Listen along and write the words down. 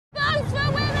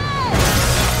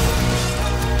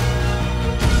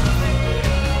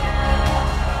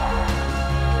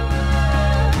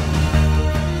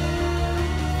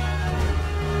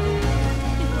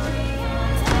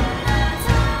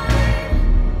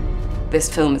This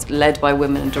film is led by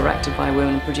women and directed by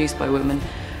women and produced by women.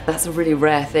 That's a really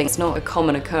rare thing. It's not a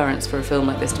common occurrence for a film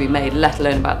like this to be made, let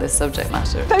alone about this subject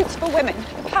matter. Votes for women.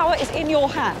 The power is in your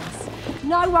hands.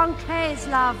 No one cares,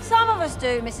 love. Some of us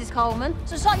do, Mrs. Coleman.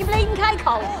 So it's like your bleeding cake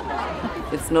hole.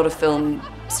 It's not a film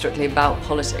strictly about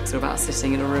politics or about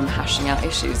sitting in a room hashing out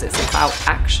issues. It's about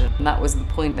action. And that was the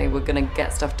point. They were going to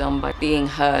get stuff done by being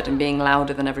heard and being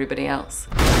louder than everybody else.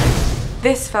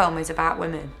 This film is about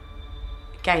women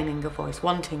gaining a voice,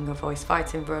 wanting a voice,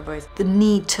 fighting for a voice. The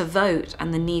need to vote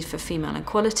and the need for female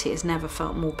equality has never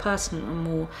felt more pertinent and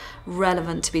more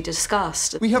relevant to be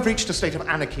discussed. We have reached a state of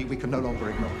anarchy we can no longer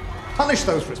ignore. Punish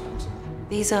those responsible.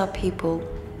 These are people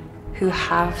who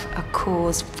have a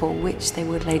cause for which they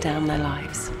would lay down their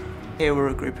lives. Here were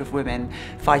a group of women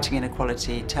fighting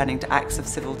inequality, turning to acts of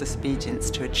civil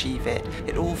disobedience to achieve it.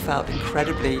 It all felt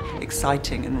incredibly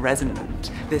exciting and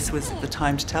resonant. This was the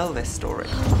time to tell this story.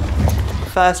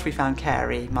 First, we found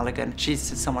Carey Mulligan. She's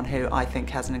someone who I think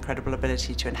has an incredible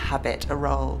ability to inhabit a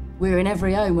role. We're in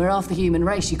every home, we're half the human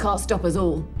race, you can't stop us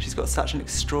all. She's got such an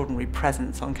extraordinary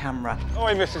presence on camera.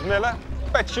 Oi, Mrs. Miller.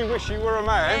 Bet you wish you were a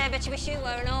man. Yeah, bet you wish you were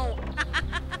an all.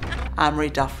 Anne-Marie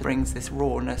Duff brings this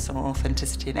rawness and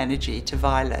authenticity and energy to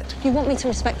Violet. You want me to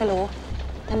respect the law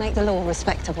and make the law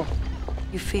respectable.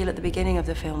 You feel at the beginning of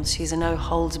the film she's a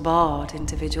no-holds-barred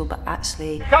individual, but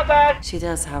actually Cut that! she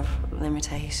does have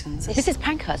limitations. Mrs.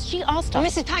 Pankhurst, she asked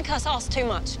us. Mrs. Pankhurst asked too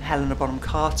much. Helena Bonham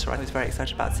Carter, I was very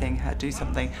excited about seeing her do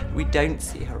something we don't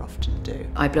see her often do.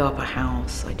 I blow up a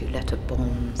house, I do letter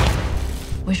bombs.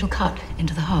 We shall cut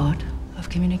into the heart of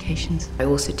communications. I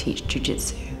also teach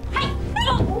jiu-jitsu. Hey!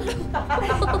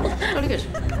 Really good.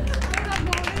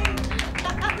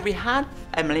 We had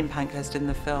Emmeline Pankhurst in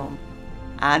the film,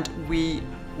 and we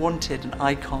wanted an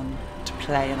icon to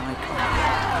play an icon.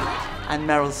 And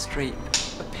Meryl Streep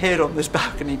appeared on this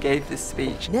balcony, gave this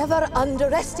speech. Never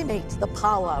underestimate the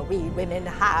power we women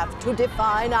have to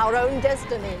define our own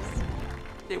destinies.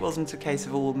 It wasn't a case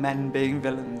of all men being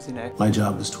villains, you know. My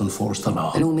job is to enforce the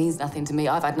law. It all means nothing to me.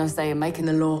 I've had no say in making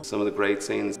the law. Some of the great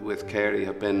scenes with Carey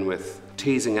have been with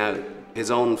teasing out his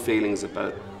own feelings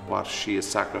about what she is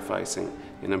sacrificing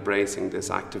in embracing this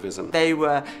activism. They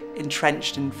were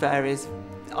entrenched in various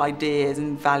ideas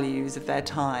and values of their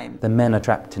time. The men are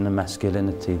trapped in a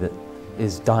masculinity that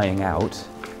is dying out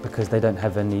because they don't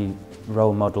have any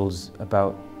role models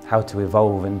about how to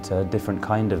evolve into a different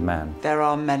kind of man. There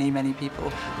are many, many people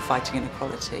fighting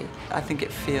inequality. I think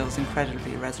it feels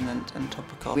incredibly resonant and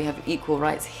topical. We have equal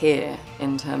rights here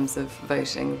in terms of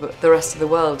voting, but the rest of the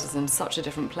world is in such a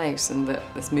different place, and that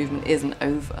this movement isn't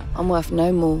over. I'm worth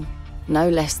no more, no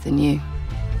less than you.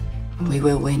 And we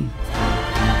will win.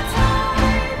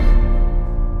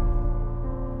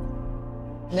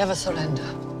 Never surrender.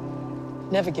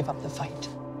 Never give up the fight.